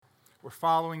We're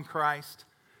following Christ.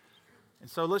 And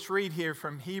so let's read here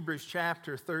from Hebrews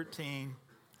chapter 13,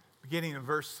 beginning of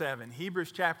verse 7.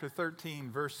 Hebrews chapter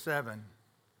 13, verse 7.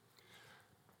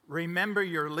 Remember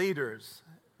your leaders,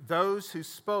 those who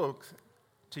spoke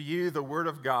to you the word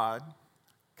of God.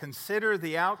 Consider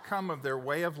the outcome of their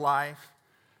way of life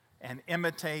and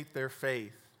imitate their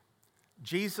faith.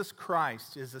 Jesus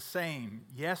Christ is the same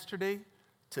yesterday,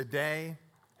 today,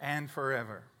 and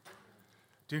forever.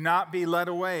 Do not be led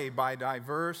away by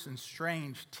diverse and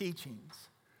strange teachings,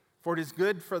 for it is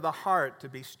good for the heart to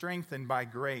be strengthened by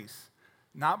grace,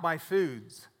 not by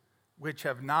foods which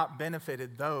have not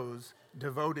benefited those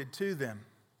devoted to them.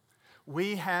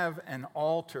 We have an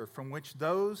altar from which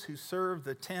those who serve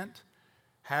the tent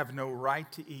have no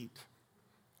right to eat.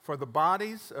 For the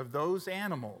bodies of those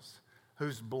animals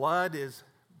whose blood is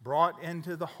brought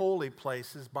into the holy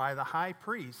places by the high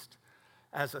priest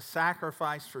as a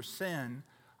sacrifice for sin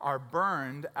are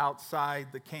burned outside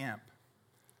the camp.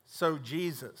 So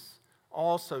Jesus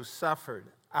also suffered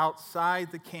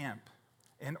outside the camp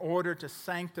in order to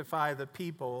sanctify the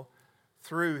people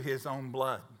through his own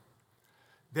blood.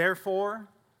 Therefore,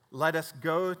 let us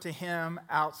go to him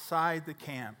outside the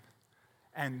camp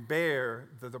and bear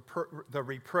the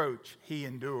reproach he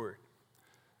endured.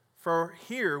 For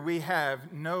here we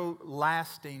have no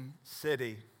lasting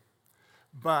city,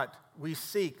 but we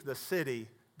seek the city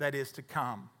that is to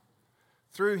come.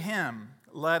 Through him,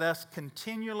 let us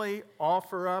continually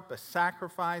offer up a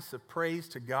sacrifice of praise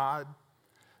to God,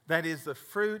 that is the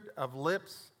fruit of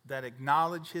lips that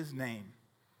acknowledge his name.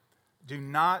 Do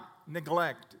not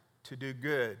neglect to do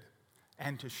good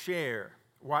and to share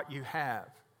what you have,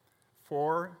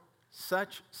 for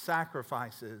such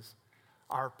sacrifices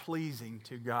are pleasing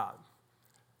to God.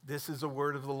 This is the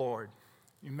word of the Lord.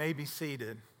 You may be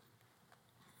seated.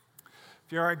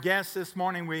 If you're our guest this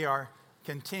morning, we are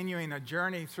continuing a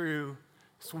journey through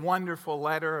this wonderful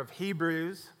letter of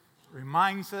Hebrews. It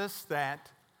reminds us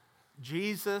that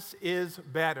Jesus is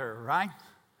better, right?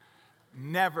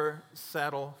 Never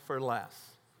settle for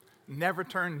less. Never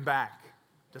turn back.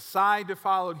 Decide to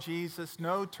follow Jesus.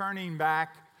 No turning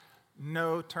back.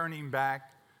 No turning back.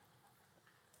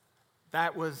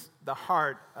 That was the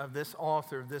heart of this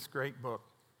author of this great book.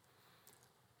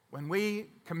 When we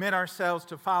commit ourselves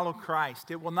to follow Christ,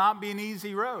 it will not be an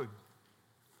easy road,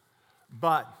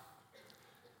 but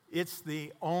it's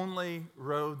the only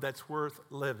road that's worth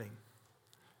living.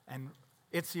 And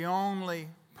it's the only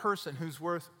person who's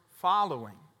worth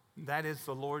following. That is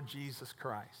the Lord Jesus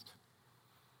Christ.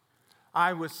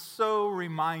 I was so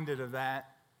reminded of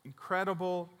that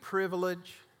incredible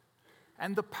privilege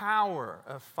and the power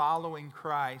of following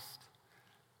Christ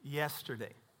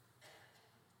yesterday.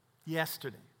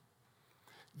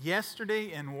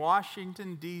 Yesterday in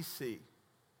Washington, D.C.,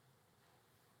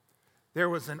 there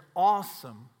was an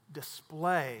awesome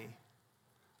display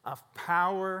of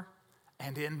power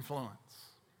and influence.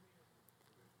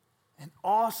 An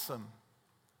awesome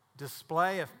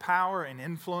display of power and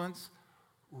influence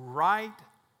right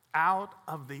out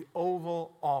of the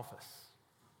Oval Office.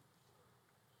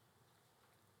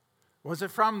 Was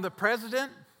it from the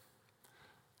president?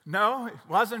 No, it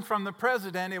wasn't from the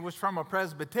president. It was from a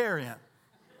Presbyterian.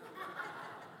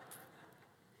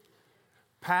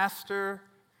 Pastor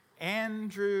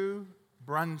Andrew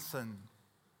Brunson,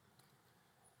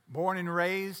 born and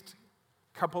raised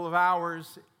a couple of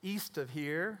hours east of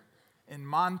here in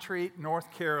Montreat,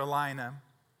 North Carolina.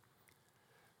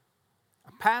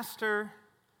 A pastor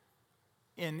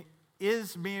in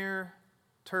Izmir,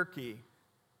 Turkey.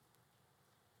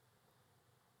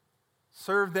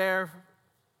 Served there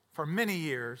for many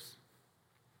years.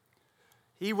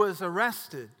 He was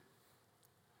arrested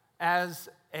as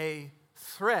a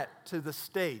threat to the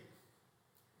state.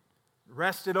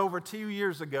 Arrested over 2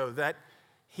 years ago that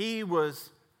he was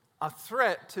a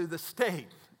threat to the state.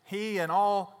 He and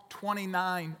all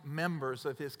 29 members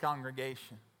of his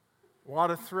congregation.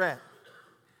 What a threat.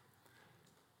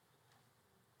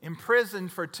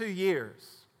 Imprisoned for 2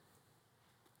 years.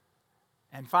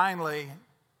 And finally,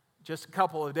 just a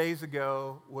couple of days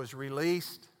ago, was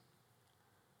released.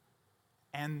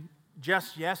 And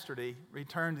just yesterday,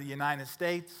 returned to the United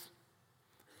States.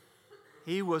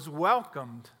 He was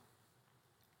welcomed,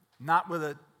 not with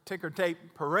a ticker tape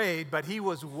parade, but he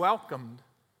was welcomed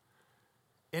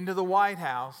into the White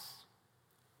House.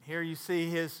 Here you see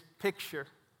his picture.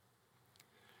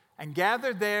 And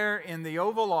gathered there in the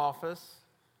Oval Office,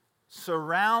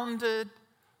 surrounded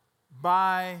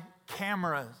by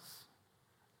cameras.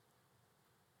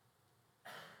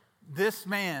 This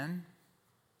man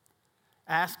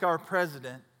asked our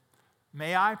president,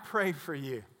 "May I pray for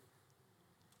you?"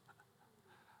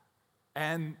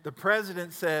 And the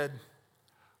president said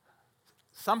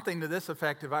something to this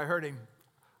effect, if I heard him,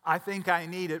 "I think I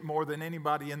need it more than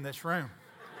anybody in this room."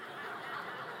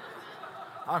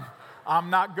 I'm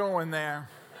not going there.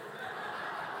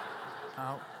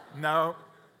 No.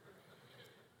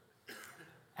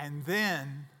 And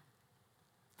then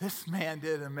this man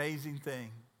did an amazing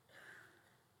thing.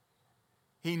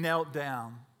 He knelt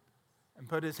down and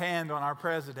put his hand on our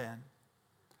president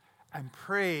and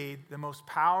prayed the most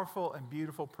powerful and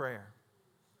beautiful prayer.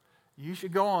 You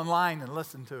should go online and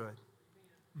listen to it.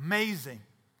 Amazing.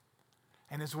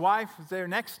 And his wife was there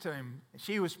next to him.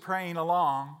 She was praying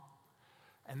along.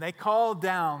 And they called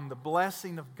down the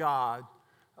blessing of God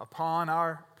upon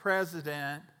our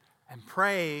president and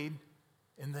prayed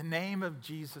in the name of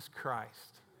Jesus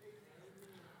Christ.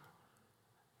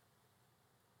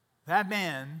 That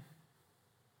man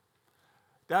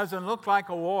doesn't look like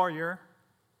a warrior,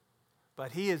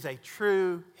 but he is a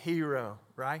true hero,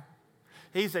 right?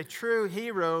 He's a true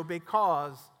hero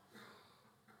because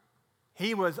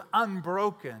he was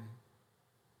unbroken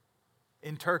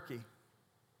in Turkey.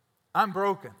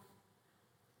 Unbroken.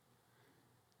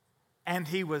 And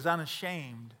he was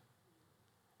unashamed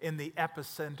in the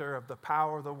epicenter of the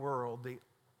power of the world, the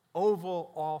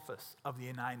Oval Office of the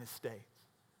United States.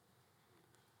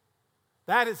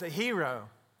 That is a hero,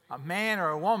 a man or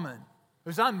a woman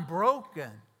who's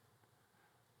unbroken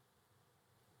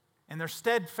in their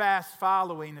steadfast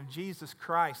following of Jesus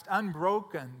Christ,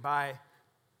 unbroken by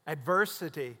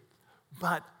adversity,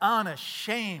 but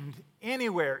unashamed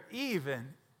anywhere,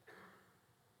 even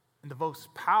in the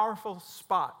most powerful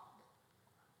spot,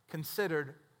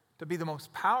 considered to be the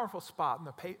most powerful spot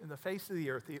in the face of the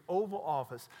earth, the Oval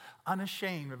Office,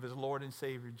 unashamed of his Lord and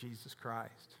Savior, Jesus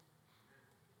Christ.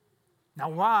 Now,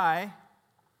 why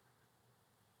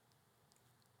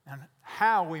and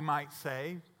how, we might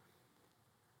say,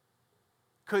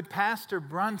 could Pastor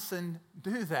Brunson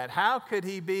do that? How could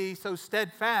he be so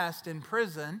steadfast in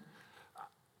prison,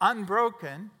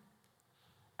 unbroken,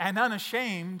 and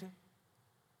unashamed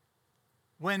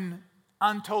when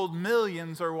untold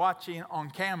millions are watching on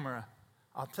camera?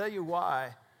 I'll tell you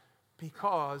why.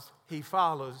 Because he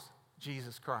follows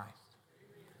Jesus Christ.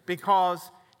 Because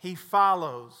he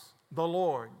follows the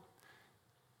Lord.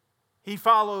 He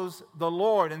follows the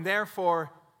Lord, and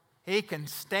therefore he can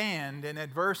stand in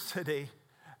adversity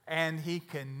and he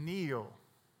can kneel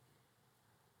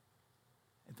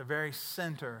at the very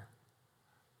center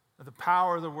of the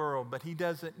power of the world. But he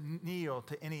doesn't kneel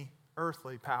to any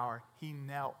earthly power. He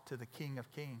knelt to the King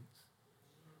of Kings.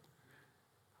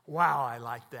 Wow, I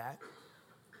like that.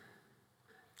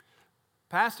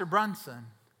 Pastor Brunson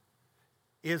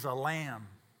is a lamb.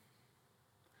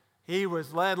 He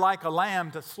was led like a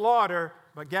lamb to slaughter,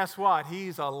 but guess what?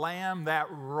 He's a lamb that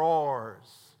roars.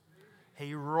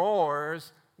 He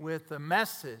roars with the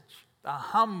message, the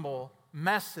humble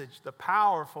message, the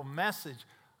powerful message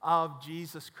of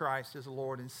Jesus Christ as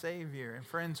Lord and Savior. And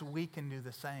friends, we can do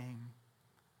the same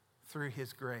through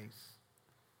His grace.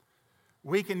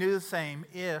 We can do the same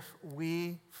if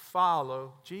we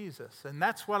follow Jesus. And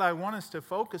that's what I want us to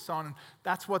focus on. And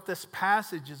that's what this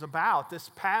passage is about. This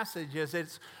passage, as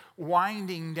it's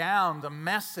winding down the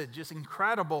message, this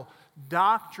incredible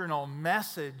doctrinal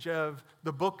message of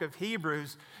the book of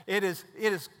Hebrews, it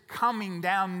is coming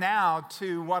down now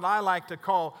to what I like to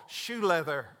call shoe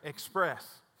leather express.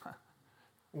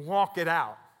 Walk it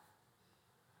out.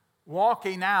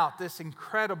 Walking out this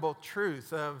incredible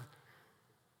truth of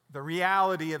the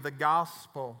reality of the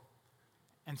gospel.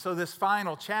 And so this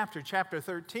final chapter, chapter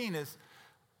 13,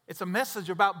 it's a message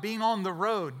about being on the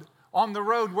road. On the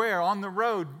road where? On the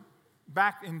road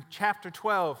back in chapter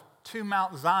 12 to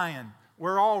Mount Zion.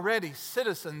 We're already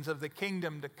citizens of the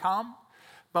kingdom to come,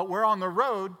 but we're on the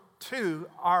road to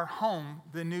our home,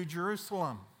 the New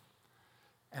Jerusalem.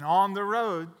 And on the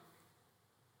road,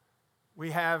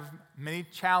 we have many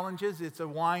challenges. It's a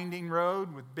winding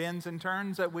road with bends and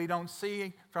turns that we don't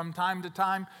see from time to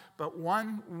time. But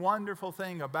one wonderful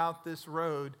thing about this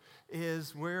road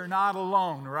is we're not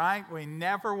alone, right? We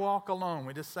never walk alone.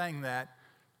 We just sang that.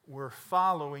 We're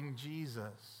following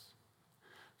Jesus.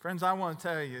 Friends, I want to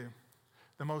tell you,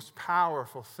 the most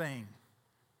powerful thing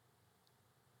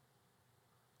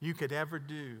you could ever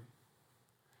do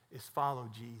is follow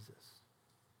Jesus.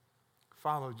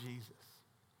 Follow Jesus.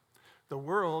 The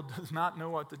world does not know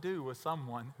what to do with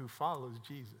someone who follows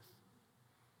Jesus.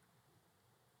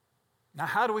 Now,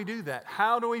 how do we do that?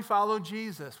 How do we follow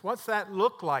Jesus? What's that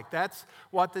look like? That's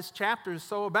what this chapter is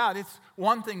so about. It's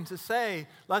one thing to say,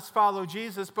 let's follow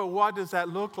Jesus, but what does that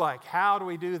look like? How do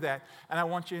we do that? And I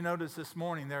want you to notice this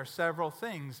morning there are several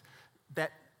things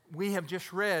that we have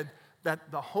just read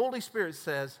that the Holy Spirit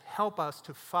says help us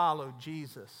to follow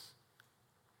Jesus.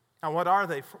 Now, what are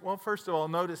they? Well, first of all,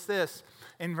 notice this.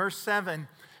 In verse 7,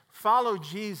 follow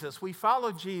Jesus. We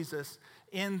follow Jesus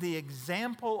in the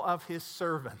example of his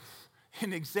servants.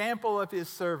 An example of his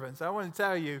servants. I want to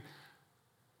tell you,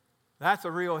 that's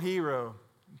a real hero,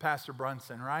 Pastor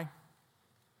Brunson, right?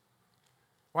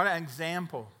 What an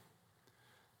example.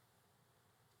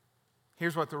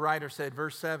 Here's what the writer said,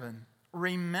 verse 7.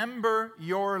 Remember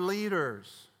your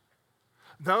leaders,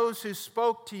 those who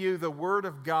spoke to you the word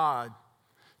of God.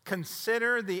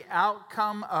 Consider the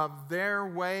outcome of their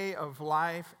way of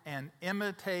life and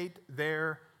imitate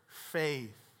their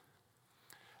faith.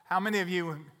 How many of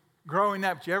you, growing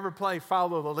up, did you ever play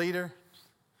Follow the Leader?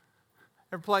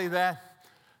 Ever play that?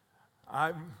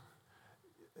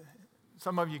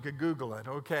 Some of you could Google it.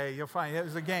 Okay, you'll find it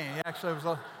was a game. Actually, it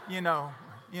was, you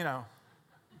know,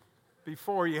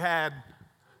 before you had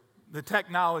the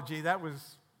technology, that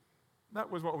was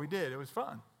what we did. It was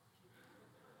fun.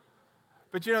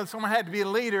 But someone had to be a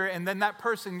leader, and then that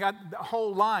person got the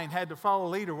whole line had to follow the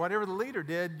leader. Whatever the leader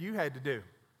did, you had to do.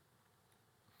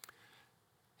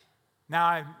 Now,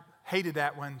 I hated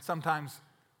that when sometimes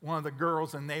one of the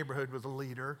girls in the neighborhood was a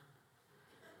leader.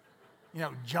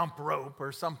 Jump rope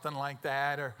or something like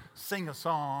that, or sing a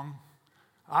song.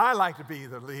 I like to be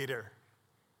the leader.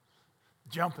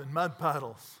 Jump in mud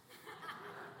puddles.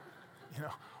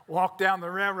 Walk down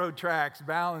the railroad tracks,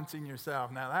 balancing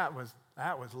yourself. Now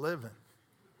that was living.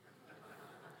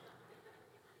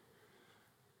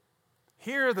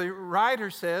 Here the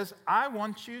writer says, I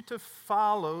want you to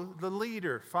follow the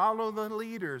leader, follow the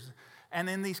leaders. And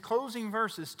in these closing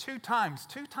verses, two times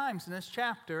in this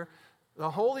chapter, the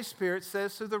Holy Spirit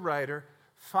says to the writer,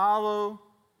 follow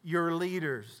your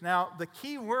leaders. Now, the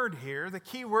key word here, the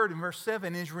key word in verse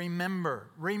 7 is remember.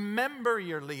 Remember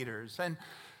your leaders. And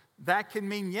that can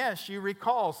mean, yes, you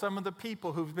recall some of the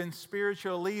people who've been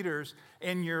spiritual leaders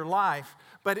in your life,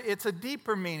 but it's a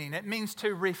deeper meaning. It means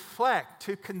to reflect,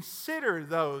 to consider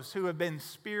those who have been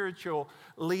spiritual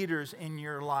leaders in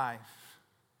your life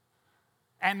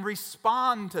and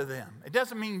respond to them. It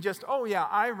doesn't mean just, oh yeah,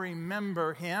 I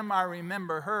remember him, I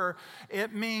remember her.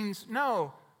 It means,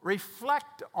 no,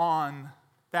 reflect on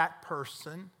that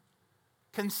person,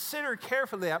 consider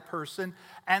carefully that person,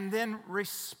 and then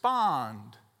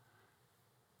respond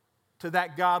to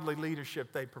that godly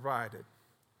leadership they provided.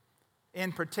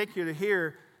 In particular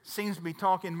here, seems to be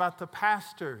talking about the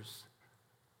pastors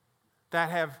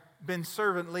that have been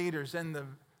servant leaders in the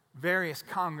various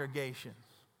congregations.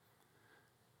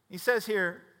 He says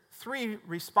here, 3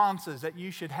 responses that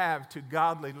you should have to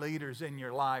godly leaders in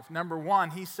your life. Number 1,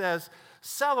 he says,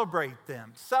 celebrate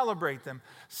them. Celebrate them.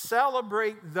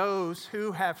 Celebrate those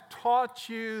who have taught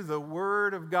you the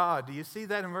word of God. Do you see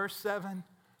that in verse 7?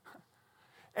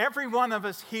 Every one of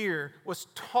us here was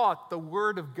taught the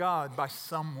word of God by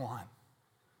someone.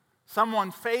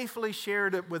 Someone faithfully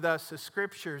shared it with us, the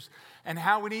scriptures, and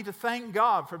how we need to thank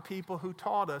God for people who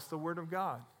taught us the word of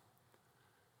God.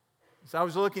 As I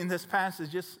was looking at this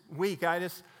passage this week, I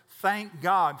just thank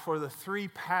God for the 3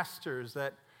 pastors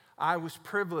that I was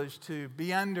privileged to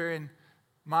be under in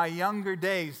my younger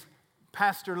days.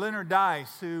 Pastor Leonard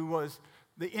Dice, who was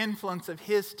the influence of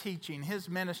his teaching, his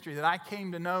ministry, that I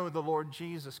came to know the Lord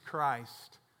Jesus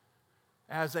Christ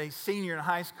as a senior in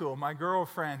high school. My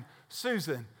girlfriend,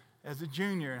 Susan, as a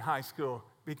junior in high school,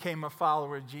 became a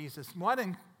follower of Jesus. What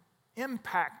an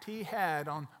impact he had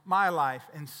on my life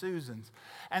and Susan's.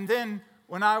 And then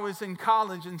when I was in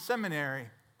college and seminary,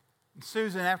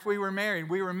 Susan, after we were married,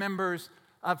 we were members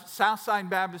of Southside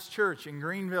Baptist Church in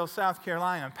Greenville, South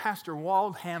Carolina. Pastor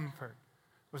Wald Hamford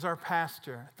was our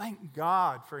pastor. Thank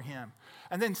God for him.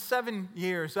 And then 7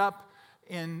 years up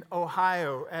in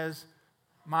Ohio as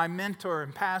my mentor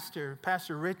and pastor,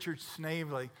 Pastor Richard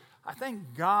Snavely. I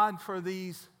thank God for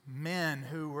these men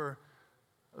who were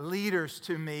leaders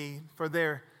to me for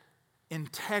their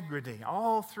integrity.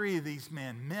 All 3 of these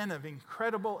men of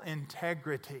incredible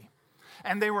integrity.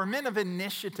 And they were men of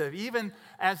initiative. Even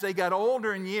as they got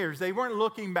older in years, they weren't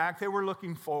looking back, they were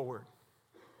looking forward.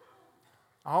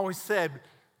 I always said,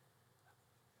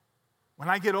 when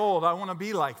I get old, I want to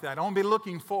be like that. I want to be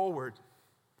looking forward.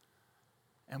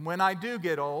 And when I do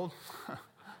get old,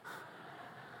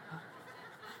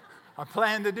 I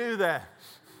plan to do that.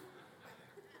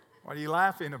 What are you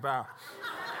laughing about?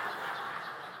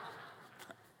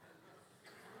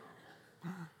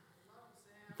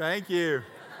 Thank you.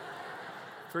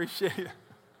 Appreciate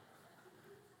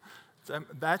it.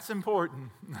 That's important.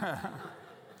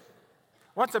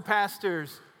 What's a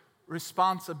pastor's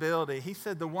responsibility? He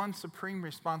said the one supreme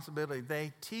responsibility,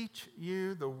 they teach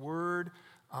you the word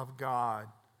of God.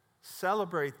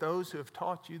 Celebrate those who have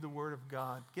taught you the Word of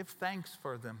God. Give thanks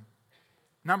for them.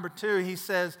 Number 2, he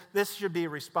says this should be a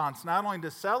response, not only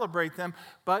to celebrate them,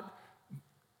 but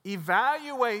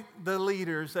evaluate the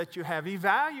leaders that you have.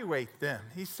 Evaluate them.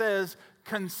 He says,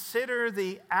 consider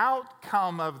the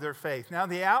outcome of their faith. Now,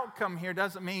 the outcome here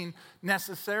doesn't mean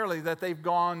necessarily that they've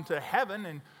gone to heaven,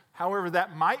 and however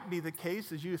that might be the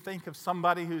case as you think of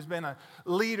somebody who's been a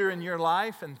leader in your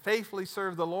life and faithfully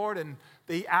served the Lord, and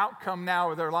the outcome now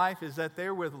of their life is that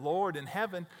they're with the Lord in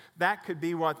heaven. That could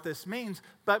be what this means.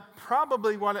 But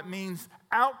probably what it means,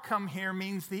 outcome here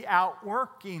means the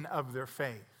outworking of their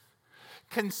faith.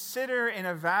 Consider and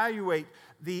evaluate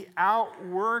the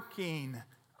outworking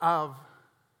of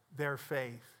their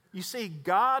faith. You see,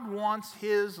 God wants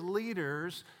His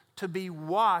leaders to be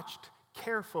watched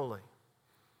carefully.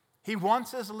 He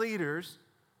wants His leaders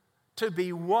to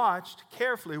be watched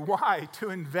carefully. Why? To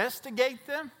investigate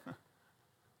them?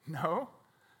 No.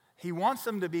 He wants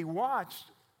them to be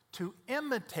watched to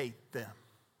imitate them.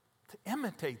 To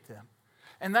imitate them.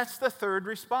 And that's the third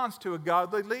response to a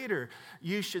godly leader.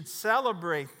 You should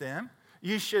celebrate them.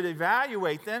 You should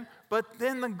evaluate them. But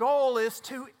then the goal is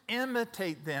to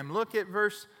imitate them. Look at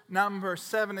verse number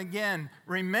 7 again.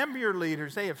 Remember your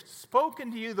leaders. They have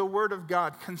spoken to you the word of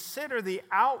God. Consider the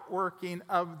outworking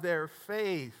of their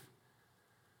faith.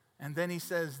 And then he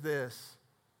says this,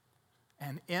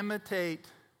 and imitate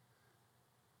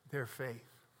their faith.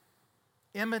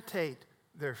 Imitate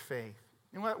their faith.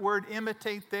 And what word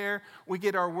imitate there? We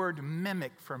get our word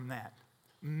mimic from that.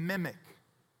 Mimic.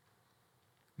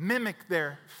 Mimic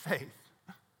their faith.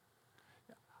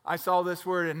 I saw this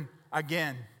word, and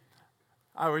again,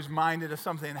 I was reminded of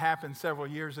something that happened several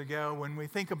years ago. When we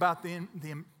think about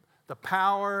the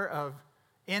power of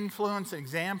influence,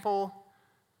 example,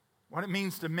 what it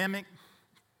means to mimic,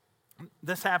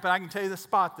 this happened. I can tell you the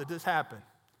spot that this happened.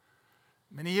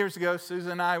 Many years ago,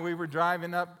 Susan and I, we were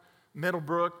driving up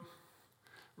Middlebrook.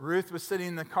 Ruth was sitting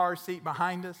in the car seat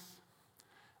behind us.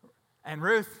 And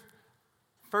Ruth,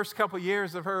 first couple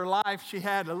years of her life, she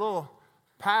had a little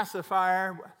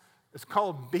pacifier. It's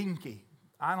called Binky.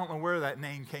 I don't know where that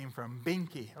name came from.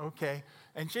 Binky, okay.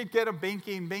 And she'd get a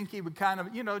Binky, and Binky would kind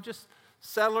of, just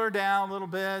settle her down a little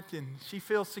bit, and she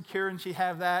feels secure, and she'd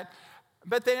have that.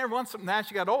 But then every once in a while, as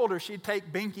she got older, she'd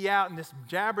take Binky out and just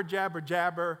jabber, jabber,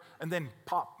 jabber, and then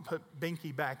put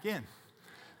Binky back in.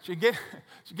 She'd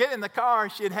get in the car,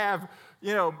 she'd have,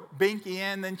 Binky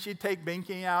in, then she'd take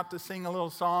Binky out to sing a little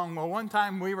song. Well, one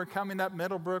time we were coming up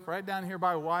Middlebrook, right down here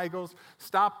by Weigel's,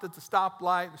 stopped at the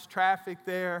stoplight, there's traffic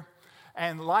there,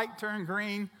 and the light turned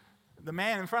green. The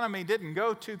man in front of me didn't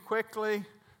go too quickly,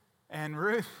 and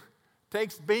Ruth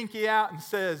takes Binky out and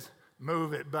says,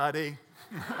 "Move it, buddy."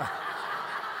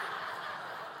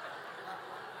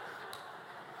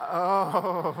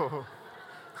 Oh.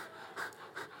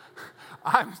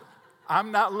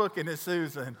 I'm not looking at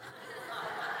Susan.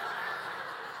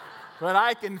 But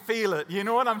I can feel it. You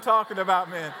know what I'm talking about,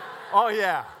 man? Oh,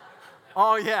 yeah.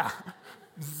 Oh, yeah.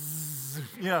 Zzz,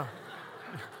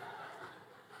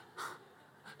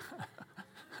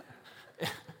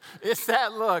 It's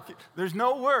that look. There's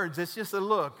no words. It's just a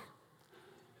look.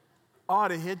 Ought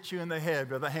to hit you in the head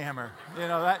with a hammer.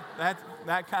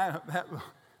 That kind of, that.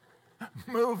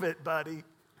 Move it, buddy.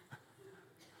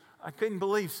 I couldn't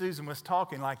believe Susan was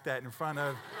talking like that in front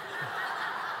of.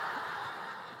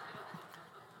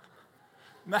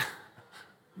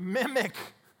 Mimic.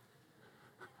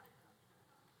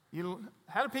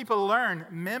 How do people learn?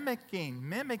 Mimicking.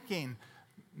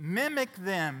 Mimic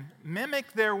them.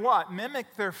 Mimic their what?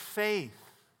 Mimic their faith.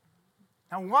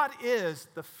 Now, what is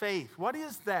the faith? What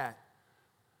is that?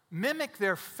 Mimic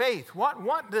their faith.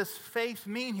 What does faith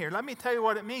mean here? Let me tell you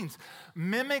what it means.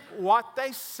 Mimic what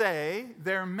they say,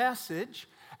 their message,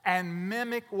 and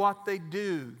mimic what they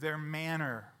do, their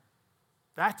manner.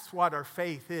 That's what our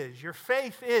faith is. Your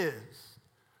faith is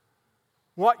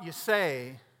what you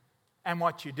say and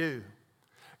what you do.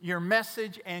 Your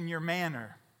message and your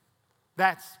manner.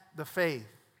 That's the faith.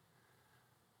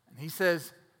 And he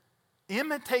says,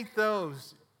 imitate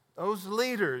those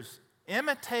leaders.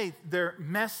 Imitate their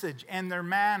message and their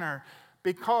manner,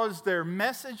 because their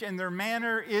message and their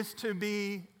manner is to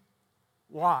be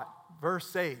what?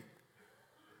 Verse 8.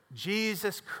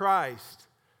 Jesus Christ,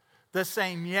 the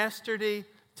same yesterday,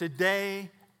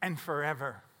 today, and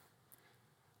forever.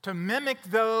 To mimic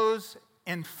those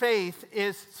in faith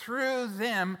is through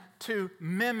them to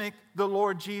mimic the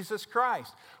Lord Jesus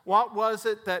Christ. What was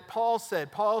it that Paul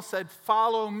said? Paul said,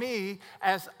 "Follow me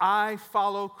as I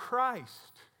follow Christ."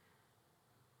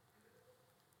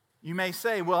 You may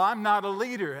say, "Well, I'm not a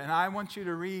leader," and I want you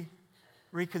to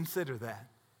reconsider that.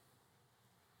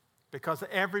 because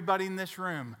everybody in this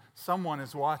room, someone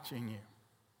is watching you.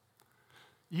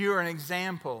 You are an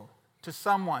example to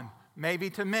someone, maybe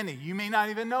to many. You may not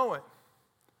even know it.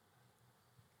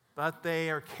 But they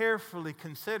are carefully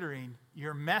considering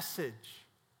your message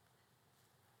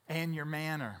and your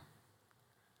manner.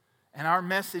 And our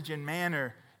message and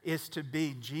manner is to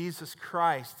be Jesus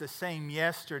Christ, the same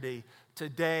yesterday,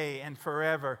 today, and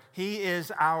forever. He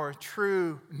is our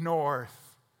true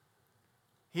north.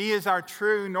 He is our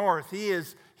true north. He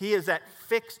is that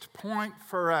fixed point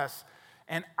for us.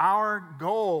 And our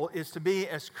goal is to be,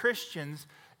 as Christians,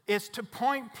 is to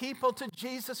point people to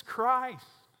Jesus Christ.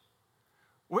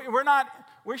 We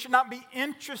should not be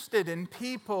interested in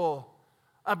people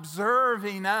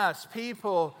observing us,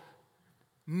 people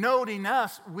noting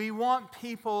us. We want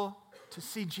people to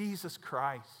see Jesus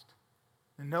Christ,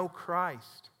 to know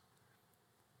Christ.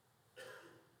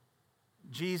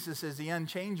 Jesus is the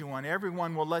unchanging one.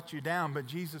 Everyone will let you down, but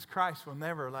Jesus Christ will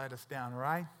never let us down,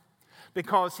 right?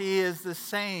 Because He is the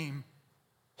same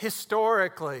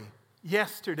historically,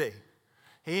 yesterday.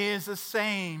 He is the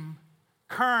same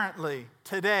currently,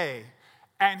 today,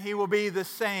 and He will be the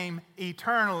same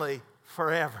eternally,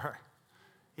 forever.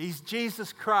 He's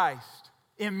Jesus Christ,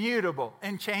 immutable,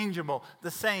 unchangeable,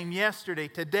 the same yesterday,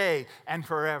 today, and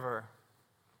forever.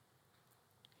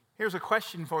 Here's a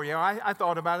question for you. I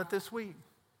thought about it this week.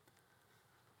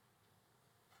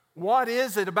 What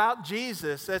is it about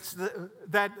Jesus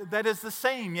that is the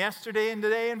same yesterday and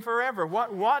today and forever?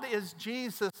 What is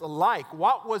Jesus like?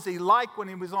 What was He like when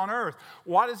He was on earth?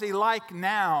 What is He like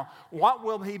now? What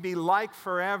will He be like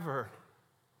forever?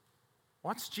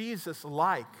 What's Jesus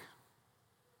like?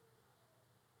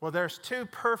 Well, there's two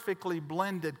perfectly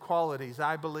blended qualities,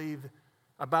 I believe,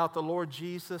 about the Lord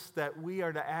Jesus that we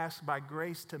are to ask by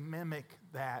grace to mimic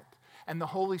that. And the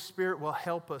Holy Spirit will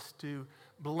help us to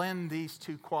blend these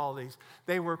two qualities.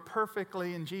 They were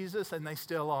perfectly in Jesus, and they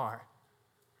still are.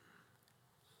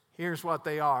 Here's what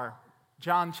they are.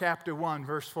 John chapter 1,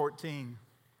 verse 14.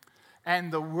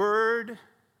 And the Word,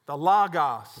 the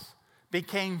Logos,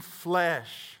 became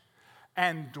flesh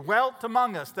and dwelt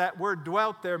among us. That word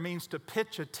dwelt there means to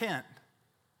pitch a tent,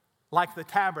 like the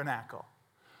tabernacle.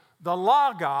 The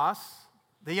Logos,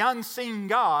 the unseen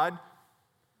God,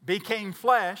 became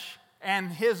flesh,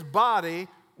 and His body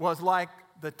was like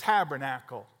the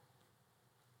tabernacle.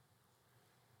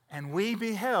 And we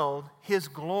beheld His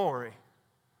glory.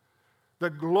 The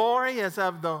glory as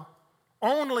of the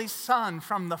only Son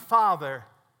from the Father.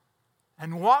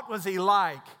 And what was He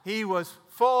like? He was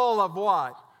full of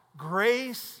what?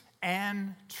 Grace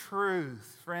and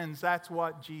truth. Friends, that's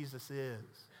what Jesus is.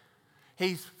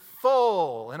 He's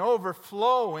full and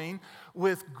overflowing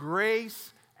with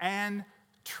grace and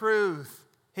truth.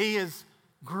 He is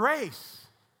grace.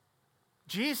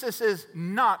 Jesus is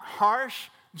not harsh.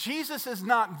 Jesus is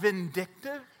not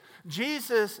vindictive.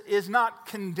 Jesus is not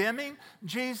condemning.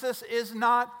 Jesus is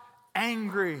not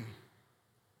angry.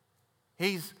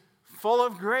 He's full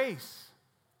of grace.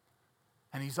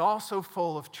 And He's also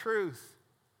full of truth.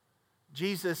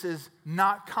 Jesus is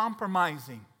not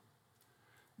compromising.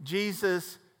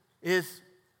 Jesus is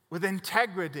with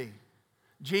integrity.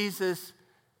 Jesus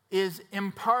is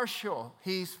impartial.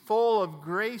 He's full of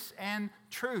grace and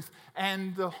truth.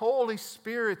 And the Holy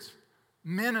Spirit's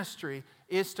ministry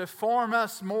is to form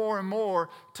us more and more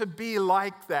to be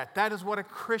like that. That is what a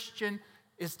Christian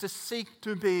is to seek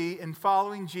to be in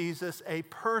following Jesus, a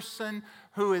person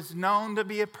who is known to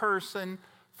be a person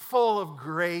full of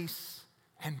grace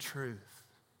and truth.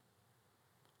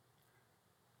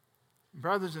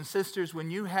 Brothers and sisters, when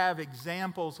you have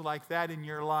examples like that in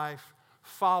your life,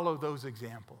 follow those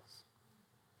examples.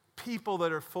 People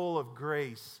that are full of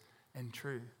grace and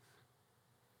truth.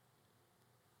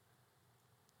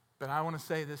 But I want to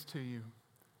say this to you.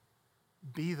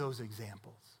 Be those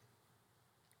examples.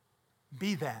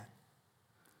 Be that.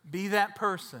 Be that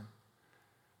person.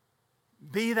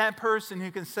 Be that person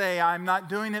who can say, I'm not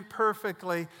doing it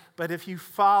perfectly, but if you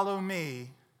follow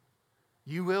me,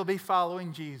 you will be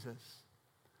following Jesus.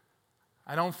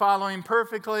 I don't follow Him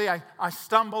perfectly. I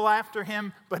stumble after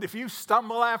Him. But if you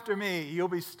stumble after me, you'll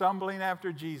be stumbling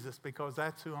after Jesus, because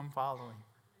that's who I'm following.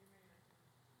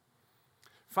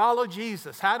 Follow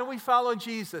Jesus. How do we follow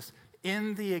Jesus?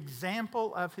 In the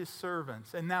example of His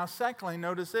servants. And now secondly,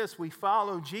 notice this. We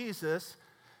follow Jesus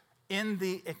in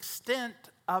the extent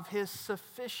of His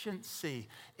sufficiency.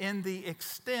 In the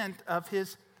extent of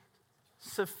His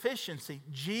sufficiency.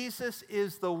 Jesus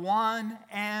is the one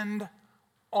and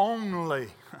only.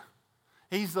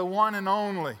 He's the one and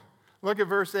only. Look at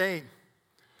verse 8.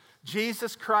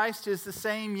 Jesus Christ is the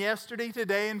same yesterday,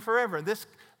 today, and forever. This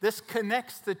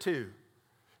connects the two.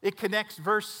 It connects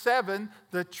verse 7,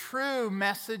 the true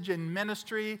message and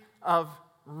ministry of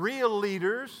real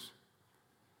leaders,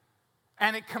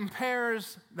 and it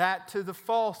compares that to the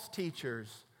false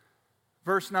teachers.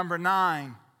 Verse number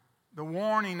 9, the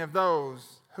warning of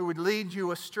those who would lead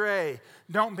you astray.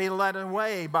 Don't be led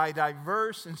away by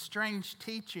diverse and strange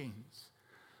teachings.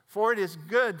 For it is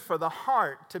good for the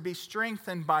heart to be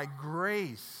strengthened by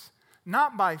grace,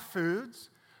 not by foods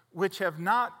which have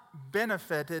not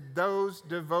benefited those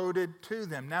devoted to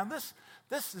them. Now this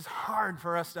is hard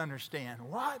for us to understand.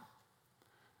 What?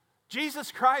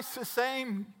 Jesus Christ the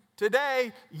same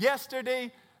today,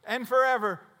 yesterday, and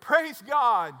forever. Praise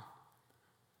God.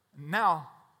 Now,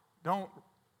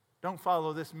 don't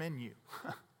follow this menu.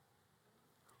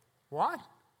 What?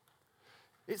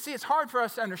 It's hard for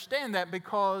us to understand that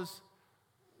because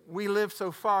we live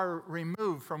so far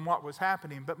removed from what was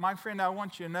happening. But my friend, I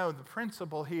want you to know the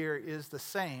principle here is the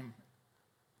same.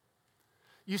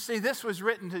 You see, this was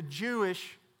written to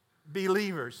Jewish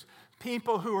believers,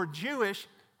 people who are Jewish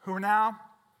who are now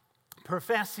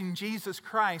professing Jesus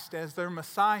Christ as their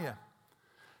Messiah.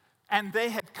 And they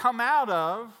had come out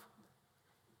of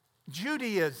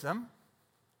Judaism.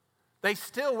 They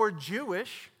still were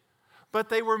Jewish, but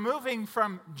they were moving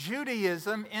from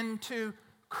Judaism into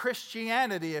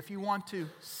Christianity, if you want to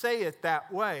say it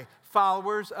that way,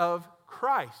 followers of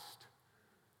Christ.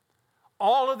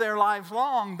 All of their lives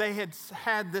long, they had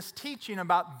had this teaching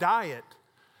about diet,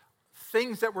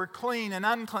 things that were clean and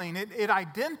unclean. It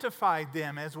identified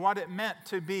them as what it meant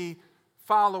to be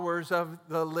followers of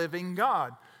the living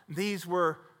God. These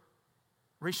were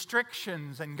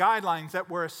restrictions and guidelines that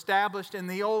were established in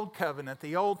the Old Covenant,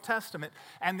 the Old Testament,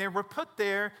 and they were put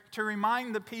there to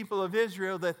remind the people of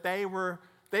Israel that they were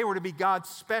to be God's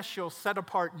special,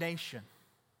 set-apart nation.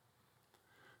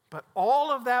 But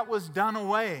all of that was done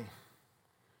away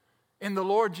in the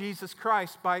Lord Jesus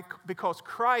Christ because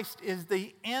Christ is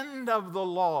the end of the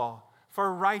law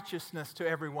for righteousness to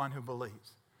everyone who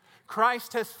believes.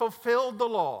 Christ has fulfilled the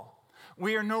law.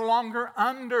 We are no longer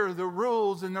under the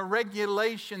rules and the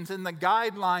regulations and the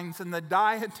guidelines and the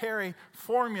dietary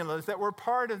formulas that were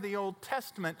part of the Old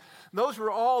Testament. Those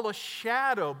were all a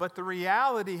shadow, but the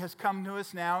reality has come to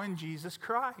us now in Jesus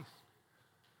Christ.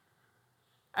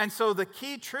 And so the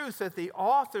key truth that the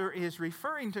author is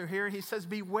referring to here, he says,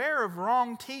 beware of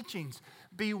wrong teachings.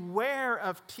 Beware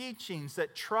of teachings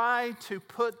that try to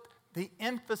put the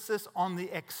emphasis on the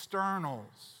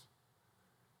externals.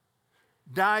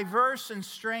 Diverse and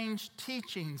strange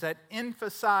teachings that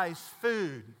emphasize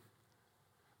food.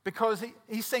 Because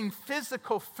he's saying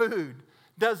physical food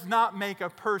does not make a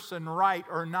person right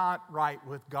or not right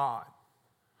with God.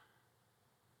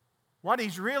 What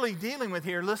he's really dealing with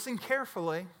here, listen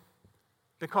carefully,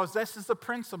 because this is the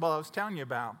principle I was telling you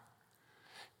about.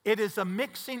 It is a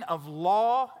mixing of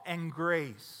law and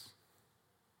grace.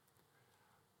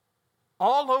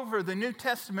 All over the New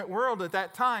Testament world at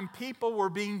that time, people were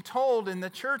being told in the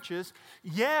churches,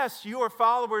 yes, you are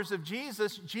followers of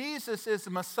Jesus. Jesus is the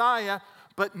Messiah,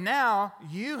 but now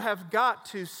you have got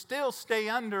to still stay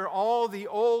under all the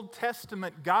Old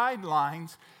Testament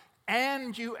guidelines,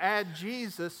 and you add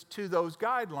Jesus to those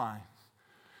guidelines.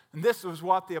 And this was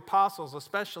what the apostles,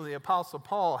 especially the Apostle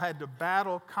Paul, had to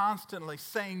battle constantly,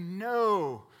 saying,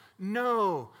 no.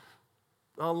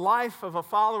 The life of a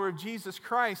follower of Jesus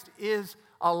Christ is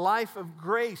a life of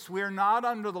grace. We're not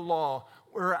under the law.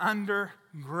 We're under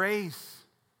grace.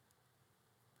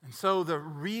 And so the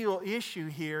real issue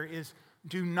here is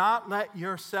do not let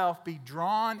yourself be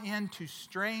drawn into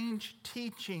strange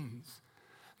teachings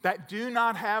that do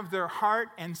not have their heart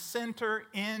and center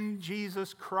in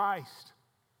Jesus Christ.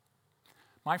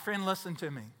 My friend, listen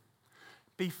to me.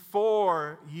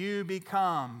 Before you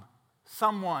become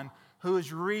someone who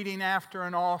is reading after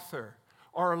an author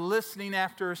or listening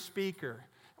after a speaker,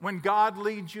 when God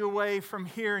leads you away from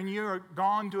here and you're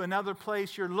gone to another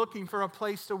place, you're looking for a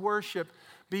place to worship,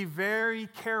 be very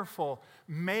careful.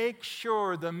 Make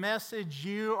sure the message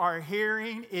you are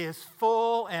hearing is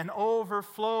full and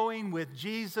overflowing with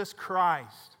Jesus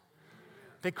Christ.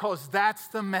 Because that's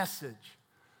the message.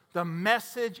 The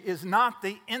message is not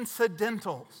the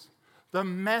incidentals. The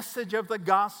message of the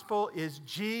gospel is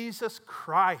Jesus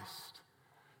Christ.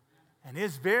 And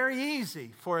it's very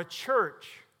easy for a church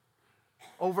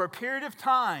over a period of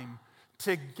time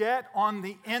to get on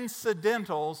the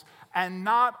incidentals and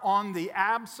not on the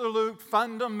absolute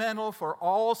fundamental for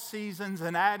all seasons,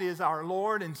 and that is our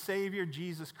Lord and Savior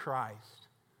Jesus Christ.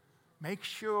 Make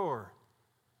sure,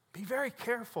 be very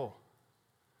careful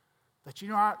that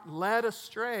you're not led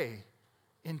astray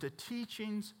into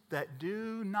teachings that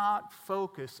do not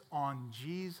focus on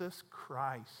Jesus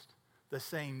Christ, the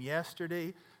same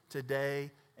yesterday, today,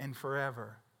 and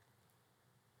forever.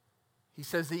 He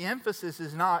says the emphasis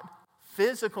is not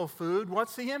physical food.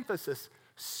 What's the emphasis?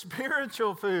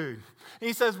 Spiritual food.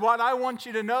 He says, what I want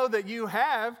you to know that you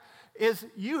have is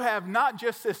you have not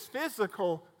just this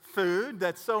physical food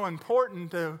that's so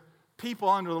important to people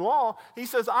under the law. He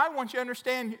says, I want you to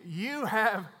understand you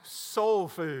have soul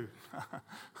food.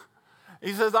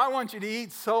 He says, I want you to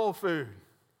eat soul food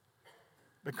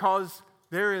because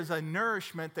there is a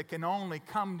nourishment that can only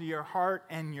come to your heart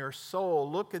and your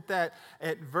soul. Look at that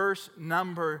at verse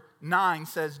number 9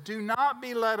 says, do not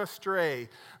be led astray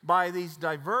by these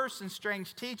diverse and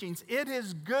strange teachings. It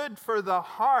is good for the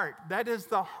heart, that is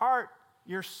the heart,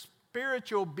 your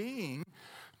spiritual being,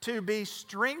 to be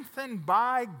strengthened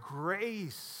by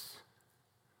grace,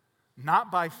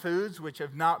 not by foods which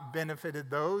have not benefited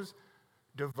those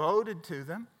devoted to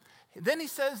them. Then he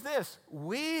says this,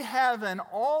 we have an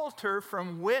altar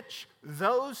from which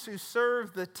those who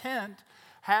serve the tent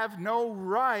have no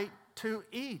right to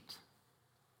eat.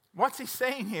 What's he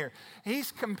saying here?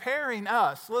 He's comparing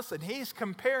us, listen, he's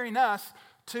comparing us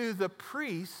to the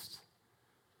priest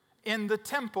in the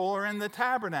temple or in the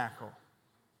tabernacle.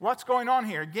 What's going on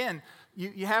here? Again,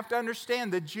 you have to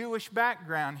understand the Jewish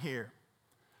background here.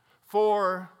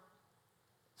 For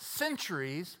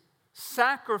centuries,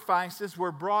 sacrifices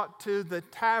were brought to the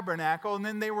tabernacle and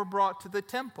then they were brought to the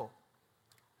temple.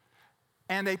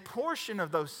 And a portion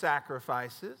of those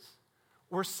sacrifices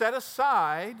were set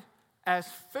aside as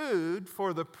food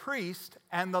for the priest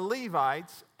and the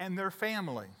Levites and their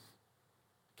families.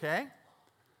 Okay?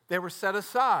 They were set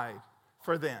aside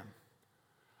for them.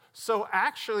 So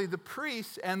actually the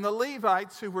priests and the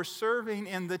Levites who were serving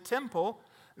in the temple,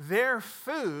 their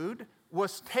food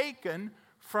was taken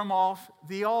from off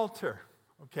the altar.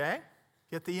 Okay?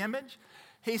 Get the image?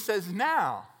 He says,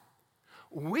 now,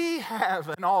 we have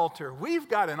an altar. We've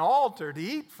got an altar to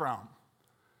eat from.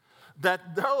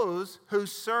 That those who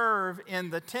serve in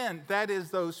the tent, that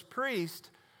is those priests,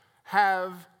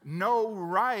 have no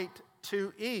right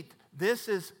to eat. This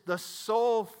is the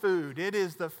soul food. It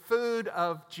is the food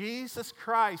of Jesus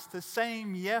Christ, the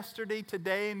same yesterday,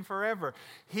 today, and forever.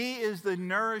 He is the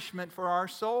nourishment for our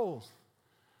souls.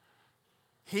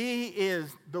 He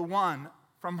is the one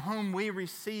from whom we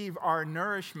receive our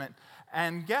nourishment.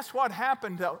 And guess what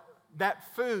happened to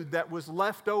that food that was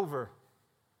left over?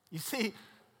 You see,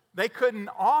 they couldn't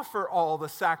offer all the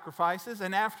sacrifices,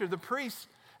 and after the priests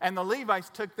and the Levites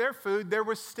took their food, there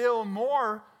was still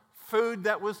more food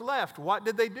that was left. What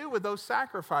did they do with those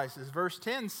sacrifices? Verse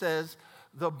 10 says,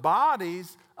 the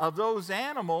bodies of those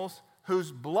animals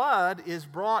whose blood is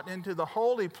brought into the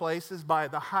holy places by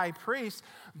the high priest,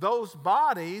 those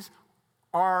bodies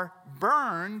are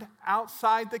burned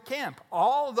outside the camp.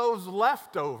 All those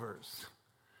leftovers,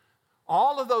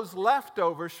 all of those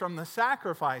leftovers from the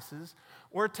sacrifices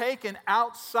were taken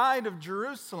outside of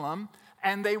Jerusalem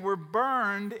and they were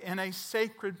burned in a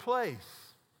sacred place.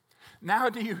 Now,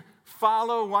 do you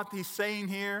follow what he's saying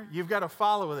here? You've got to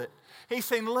follow with it. He's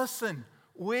saying, listen,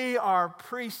 we are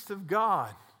priests of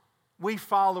God. We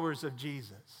followers of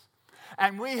Jesus.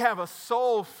 And we have a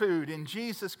soul food in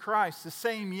Jesus Christ, the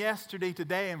same yesterday,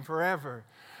 today, and forever.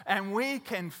 And we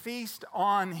can feast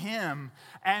on Him.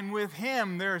 And with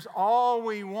Him, there's all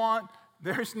we want.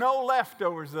 There's no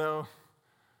leftovers, though,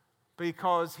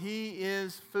 because He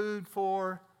is food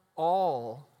for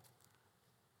all.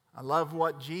 I love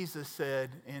what Jesus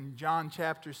said in John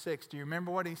chapter 6. Do you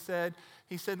remember what He said?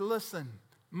 He said, listen,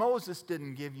 Moses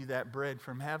didn't give you that bread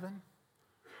from heaven.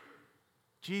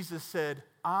 Jesus said,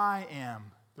 I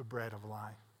am the bread of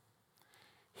life.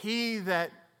 He that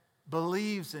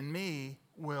believes in me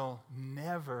will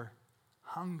never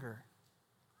hunger.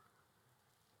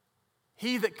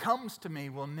 He that comes to me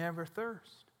will never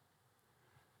thirst.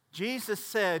 Jesus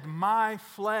said, my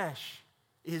flesh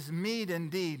is meat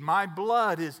indeed. My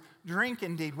blood is drink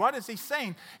indeed. What is He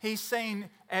saying? He's saying,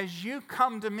 as you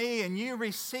come to me and you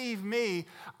receive me,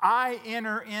 I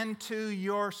enter into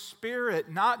your spirit,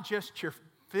 not just your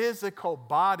physical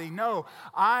body. No,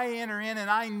 I enter in and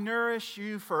I nourish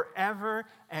you forever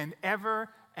and ever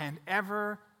and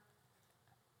ever.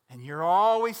 And you're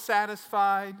always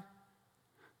satisfied.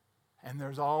 And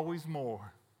there's always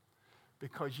more.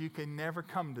 Because you can never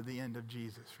come to the end of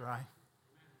Jesus, right?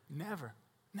 Never.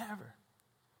 Never.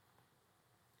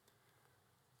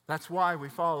 That's why we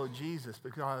follow Jesus,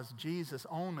 because Jesus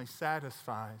only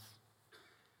satisfies.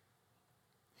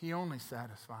 He only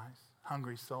satisfies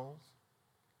hungry souls.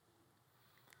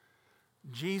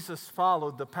 Jesus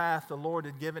followed the path the Lord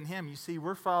had given Him. You see,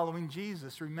 we're following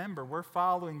Jesus. Remember, we're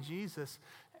following Jesus.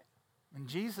 And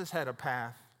Jesus had a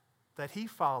path that He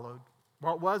followed.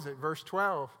 What was it? Verse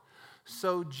 12.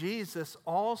 so Jesus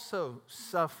also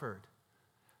suffered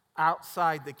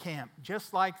outside the camp,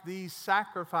 just like these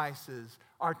sacrifices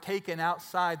are taken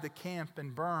outside the camp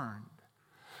and burned.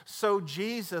 So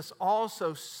Jesus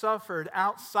also suffered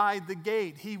outside the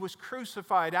gate. He was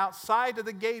crucified outside of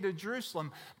the gate of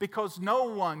Jerusalem because no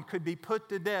one could be put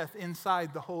to death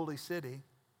inside the holy city.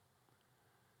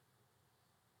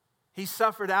 He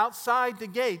suffered outside the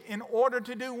gate in order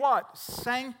to do what?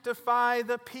 Sanctify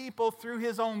the people through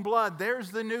His own blood.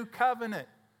 There's the new covenant.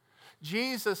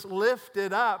 Jesus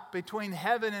lifted up between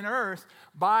heaven and earth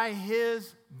by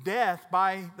His death,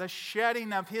 by the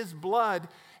shedding of His blood.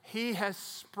 He has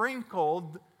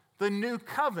sprinkled the new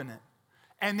covenant.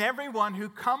 And everyone who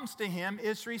comes to Him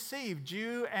is received,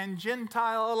 Jew and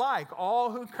Gentile alike.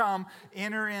 All who come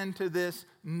enter into this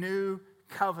new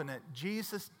covenant.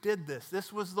 Jesus did this.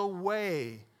 This was the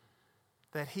way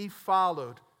that He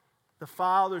followed the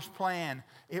Father's plan.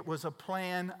 It was a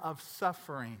plan of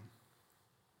suffering.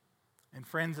 And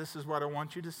friends, this is what I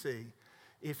want you to see.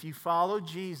 If you follow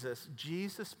Jesus,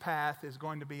 Jesus' path is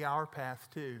going to be our path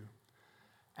too.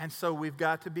 And so we've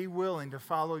got to be willing to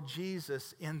follow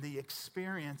Jesus in the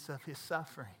experience of His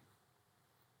suffering.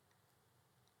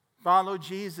 Follow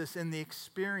Jesus in the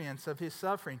experience of His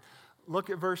suffering. Look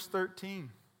at verse 13.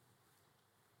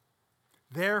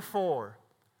 Therefore,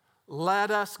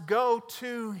 let us go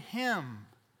to Him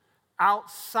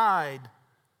outside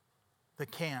the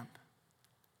camp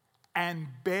and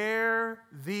bear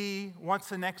the, what's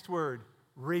the next word?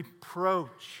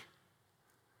 Reproach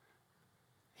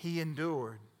He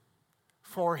endured.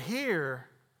 For here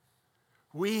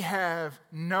we have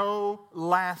no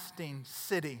lasting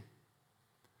city,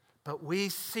 but we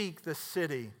seek the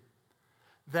city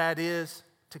that is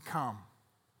to come.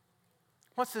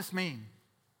 What's this mean?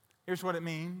 Here's what it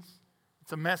means.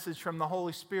 It's a message from the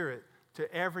Holy Spirit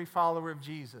to every follower of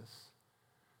Jesus.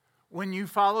 When you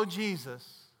follow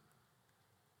Jesus,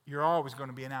 you're always going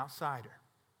to be an outsider.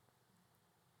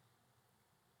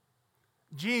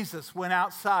 Jesus went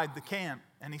outside the camp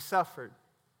and He suffered.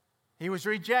 He was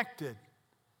rejected.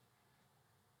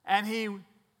 And He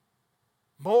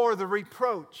bore the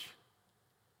reproach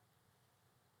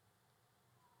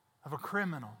of a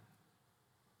criminal.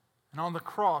 And on the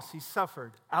cross, He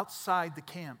suffered outside the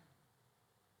camp.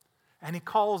 And He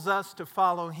calls us to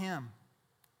follow Him.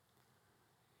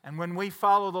 And when we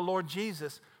follow the Lord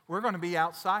Jesus, we're going to be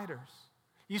outsiders.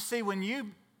 You see, when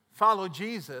you follow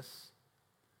Jesus,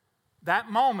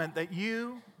 that moment that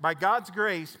you, by God's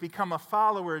grace, become a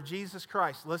follower of Jesus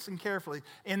Christ, listen carefully,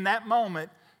 in that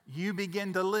moment, you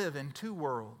begin to live in two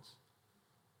worlds.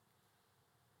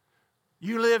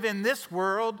 You live in this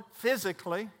world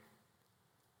physically,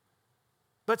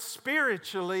 but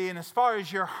spiritually, and as far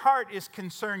as your heart is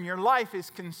concerned, your life is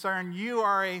concerned, you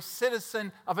are a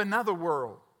citizen of another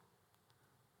world.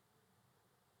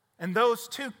 And those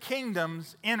two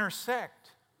kingdoms intersect.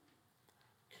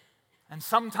 And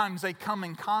sometimes they come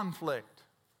in conflict.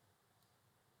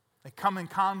 They come in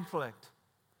conflict.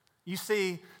 You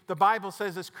see, the Bible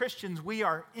says as Christians, we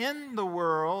are in the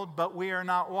world, but we are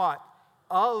not what?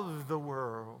 Of the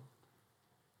world.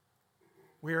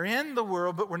 We are in the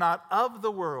world, but we're not of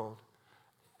the world.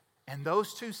 And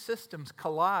those two systems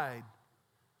collide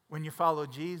when you follow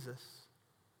Jesus.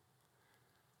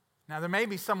 Now, there may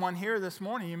be someone here this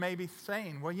morning, you may be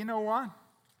saying, well, you know what?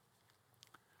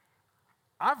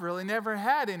 I've really never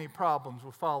had any problems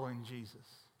with following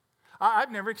Jesus.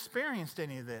 I've never experienced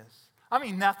any of this. I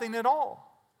mean, nothing at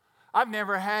all. I've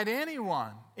never had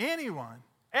anyone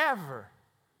ever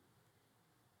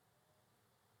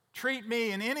treat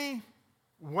me in any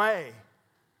way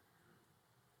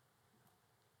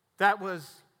that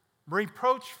was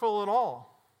reproachful at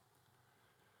all.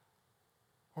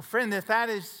 Well, friend, if that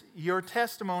is your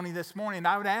testimony this morning,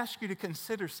 I would ask you to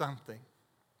consider something.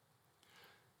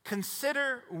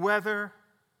 Consider whether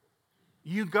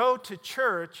you go to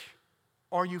church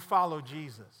or you follow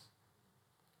Jesus.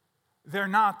 They're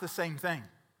not the same thing.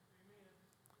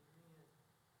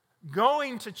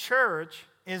 Going to church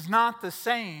is not the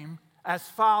same as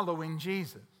following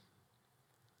Jesus.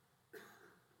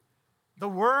 The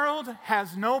world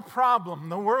has no problem,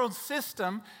 the world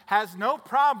system has no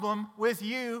problem with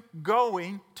you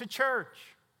going to church.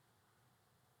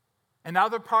 In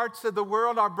other parts of the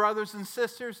world, our brothers and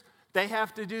sisters, they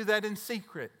have to do that in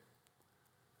secret.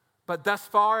 But thus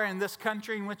far in this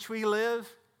country in which we live,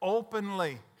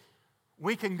 openly,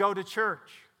 we can go to church.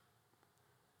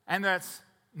 And that's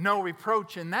no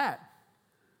reproach in that.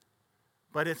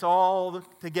 But it's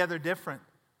altogether different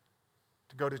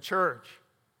to go to church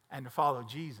and to follow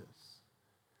Jesus.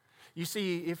 You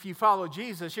see, if you follow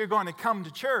Jesus, you're going to come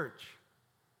to church.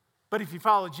 But if you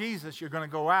follow Jesus, you're going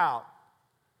to go out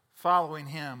following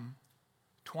Him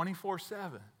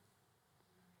 24/7.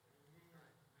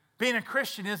 Being a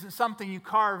Christian isn't something you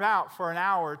carve out for an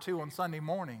hour or two on Sunday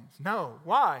mornings. No.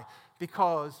 Why?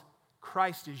 Because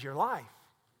Christ is your life.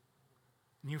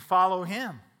 And you follow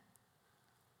Him.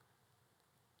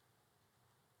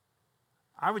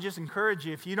 I would just encourage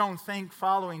you, if you don't think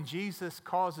following Jesus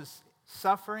causes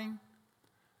suffering,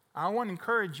 I want to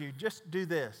encourage you, just do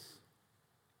this.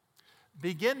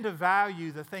 Begin to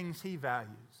value the things He values.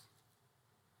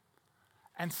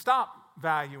 And stop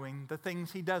valuing the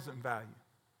things He doesn't value.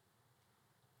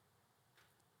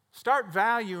 Start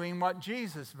valuing what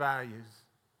Jesus values.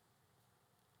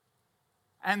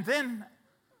 And then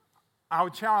I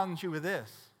would challenge you with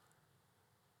this.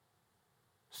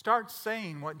 Start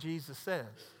saying what Jesus says.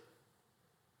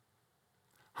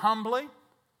 Humbly,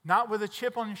 not with a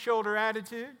chip on your shoulder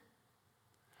attitude,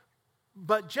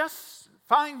 but just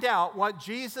find out what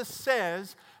Jesus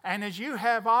says, and as you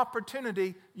have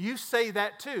opportunity, you say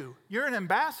that too. You're an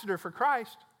ambassador for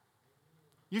Christ.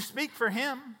 You speak for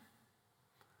Him.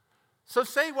 So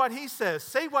say what He says.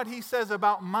 Say what He says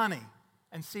about money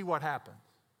and see what happens.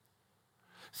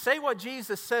 Say what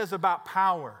Jesus says about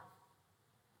power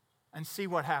and see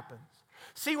what happens.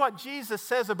 See what Jesus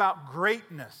says about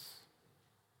greatness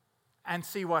and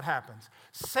see what happens.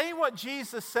 Say what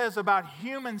Jesus says about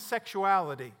human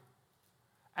sexuality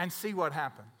and see what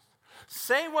happens.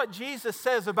 Say what Jesus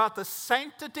says about the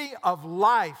sanctity of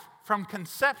life from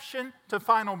conception to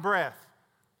final breath.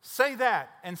 Say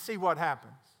that and see what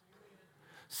happens.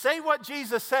 Say what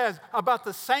Jesus says about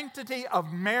the sanctity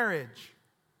of marriage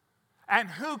and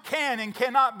who can and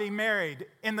cannot be married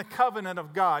in the covenant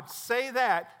of God. Say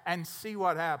that and see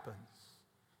what happens.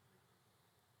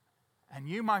 And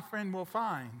you, my friend, will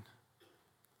find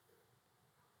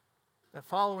that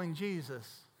following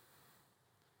Jesus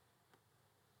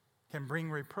can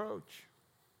bring reproach.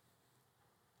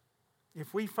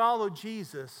 If we follow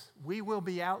Jesus, we will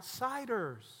be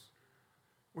outsiders.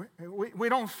 We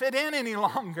don't fit in any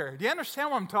longer. Do you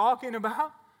understand what I'm talking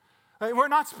about? We're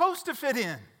not supposed to fit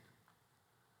in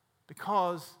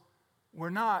because we're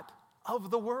not of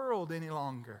the world any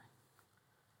longer.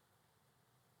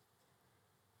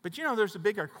 But you know, there's a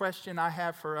bigger question I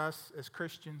have for us as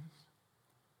Christians.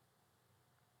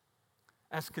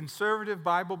 As conservative,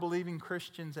 Bible-believing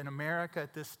Christians in America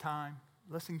at this time,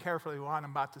 listen carefully to what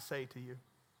I'm about to say to you.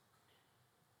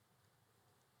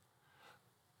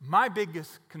 My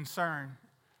biggest concern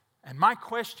and my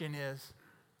question is,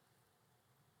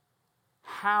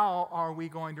 how are we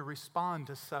going to respond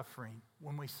to suffering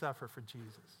when we suffer for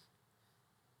Jesus?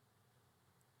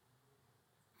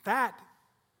 That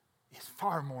is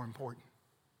far more important.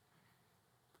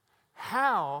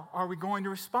 How are we going to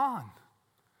respond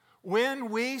when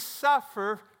we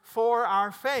suffer for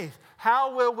our faith?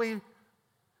 How will we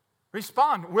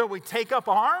respond? Will we take up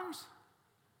arms?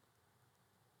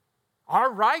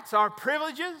 Our rights, our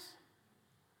privileges?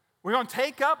 We're going to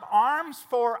take up arms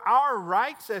for our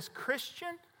rights as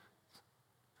Christians?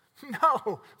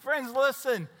 No. Friends,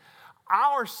 listen.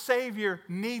 Our Savior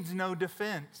needs no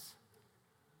defense.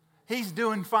 He's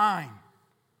doing fine.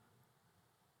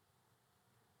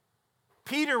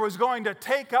 Peter was going to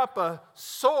take up a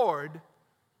sword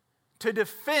to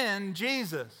defend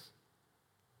Jesus.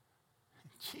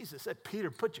 Jesus said,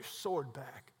 Peter, put your sword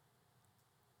back.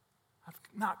 I've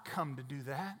not come to do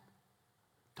that.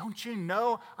 Don't you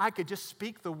know I could just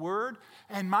speak the word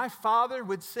and my Father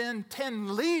would send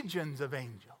 10 legions of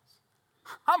angels?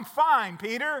 I'm fine,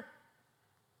 Peter.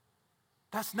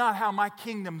 That's not how my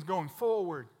kingdom's going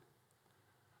forward.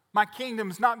 My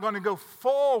kingdom's not going to go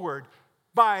forward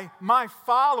by my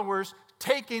followers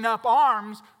taking up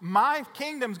arms. My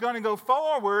kingdom's going to go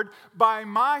forward by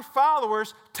my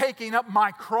followers taking up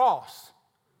my cross.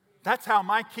 That's how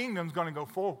my kingdom's going to go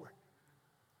forward.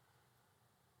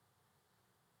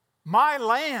 My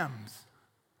lambs,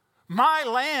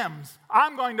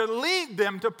 I'm going to lead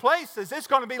them to places. It's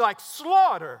going to be like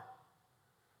slaughter.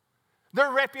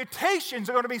 Their reputations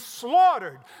are going to be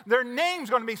slaughtered. Their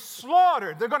name's going to be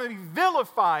slaughtered. They're going to be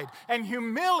vilified and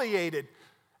humiliated.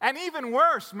 And even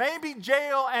worse, maybe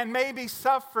jail and maybe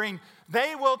suffering.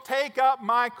 They will take up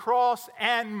my cross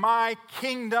and my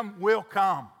kingdom will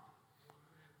come.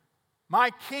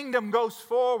 My kingdom goes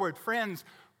forward. Friends,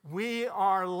 we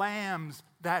are lambs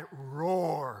that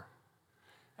roar.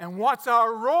 And what's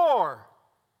our roar?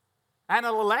 An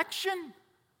election?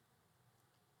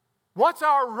 What's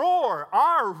our roar?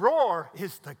 Our roar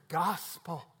is the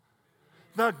gospel.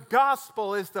 The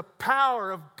gospel is the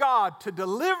power of God to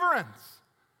deliverance.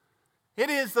 It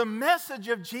is the message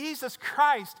of Jesus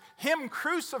Christ, Him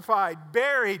crucified,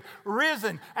 buried,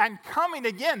 risen, and coming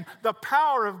again. The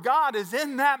power of God is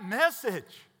in that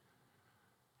message.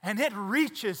 And it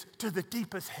reaches to the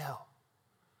deepest hell.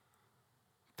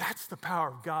 That's the power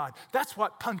of God. That's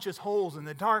what punches holes in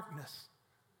the darkness.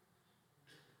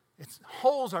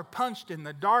 Holes are punched in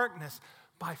the darkness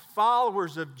by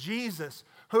followers of Jesus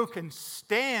who can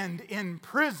stand in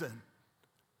prison,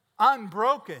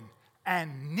 unbroken,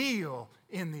 and kneel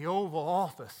in the Oval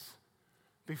Office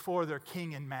before their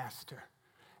King and Master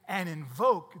and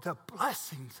invoke the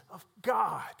blessings of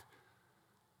God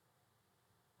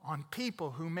on people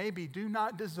who maybe do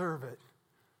not deserve it.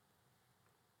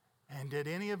 And did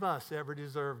any of us ever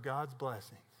deserve God's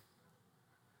blessings?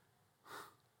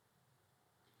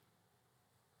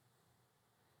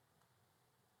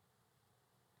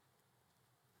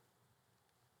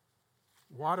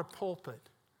 What a pulpit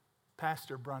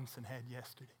Pastor Brunson had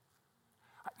yesterday.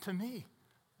 To me,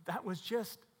 that was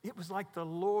it was like the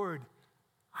Lord,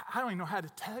 I don't even know how to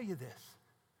tell you this.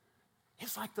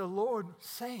 It's like the Lord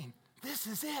saying, this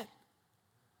is it.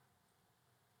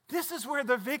 This is where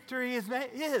the victory is.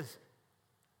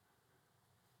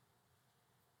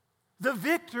 The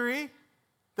victory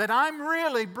that I'm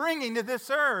really bringing to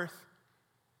this earth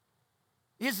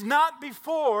is not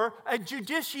before a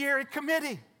judiciary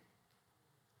committee.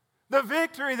 The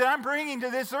victory that I'm bringing to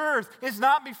this earth is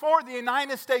not before the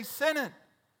United States Senate.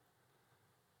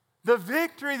 The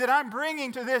victory that I'm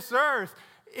bringing to this earth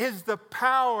is the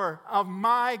power of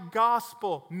my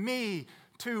gospel, me,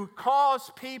 to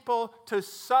cause people to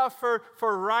suffer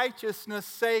for righteousness'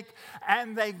 sake,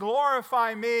 and they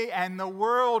glorify me, and the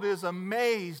world is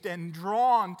amazed and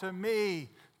drawn to me.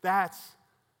 That's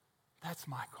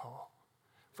my call.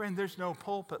 Friend, there's no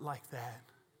pulpit like that.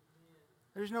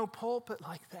 There's no pulpit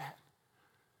like that.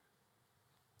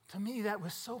 To me, that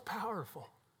was so powerful.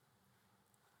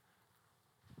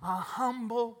 A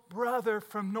humble brother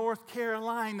from North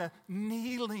Carolina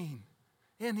kneeling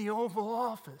in the Oval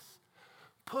Office,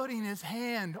 putting his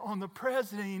hand on the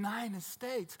President of the United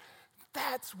States.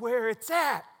 That's where it's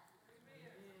at.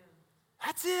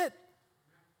 That's it.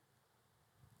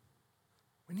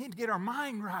 We need to get our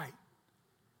mind right.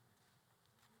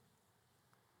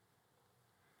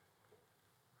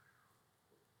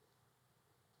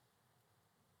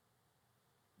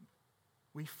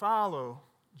 We follow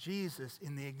Jesus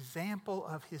in the example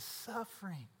of His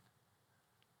suffering.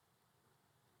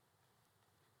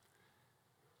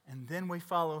 And then we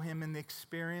follow Him in the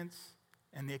experience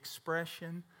and the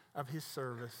expression of His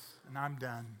service. And I'm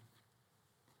done.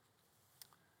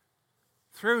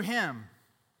 Through Him,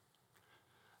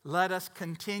 let us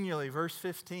continually, verse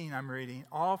 15 I'm reading,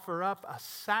 offer up a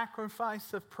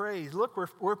sacrifice of praise. Look,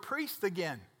 we're priests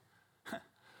again.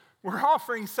 We're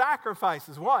offering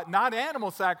sacrifices. What? Not animal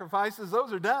sacrifices.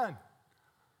 Those are done.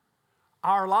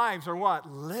 Our lives are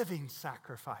what? Living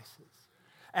sacrifices.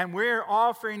 And we're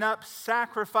offering up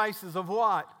sacrifices of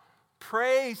what?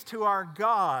 Praise to our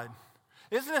God.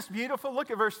 Isn't this beautiful?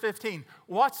 Look at verse 15.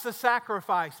 What's the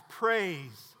sacrifice?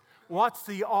 Praise. What's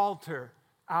the altar?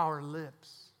 Our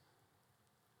lips.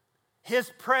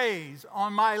 His praise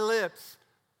on my lips.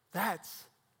 That's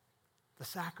the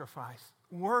sacrifice.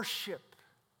 Worship.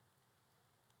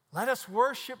 Let us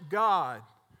worship God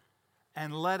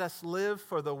and let us live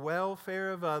for the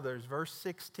welfare of others. Verse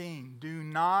 16, do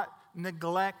not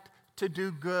neglect to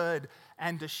do good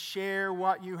and to share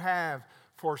what you have,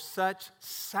 for such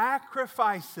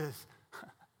sacrifices.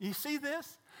 You see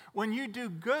this? When you do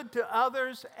good to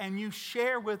others and you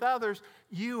share with others,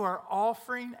 you are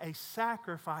offering a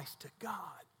sacrifice to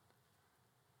God.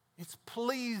 It's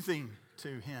pleasing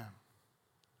to Him.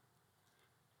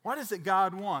 What is it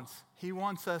God wants? He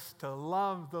wants us to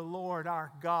love the Lord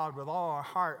our God with all our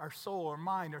heart, our soul, our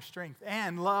mind, our strength,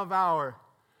 and love our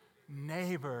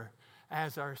neighbor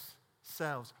as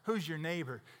ourselves. Who's your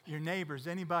neighbor? Your neighbor is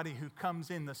anybody who comes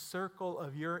in the circle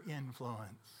of your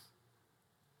influence.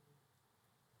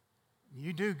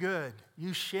 You do good.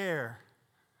 You share.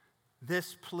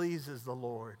 This pleases the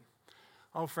Lord.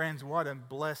 Oh, friends, what a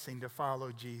blessing to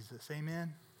follow Jesus.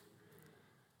 Amen?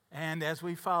 And as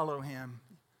we follow Him,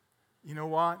 you know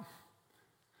what?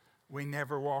 We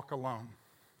never walk alone.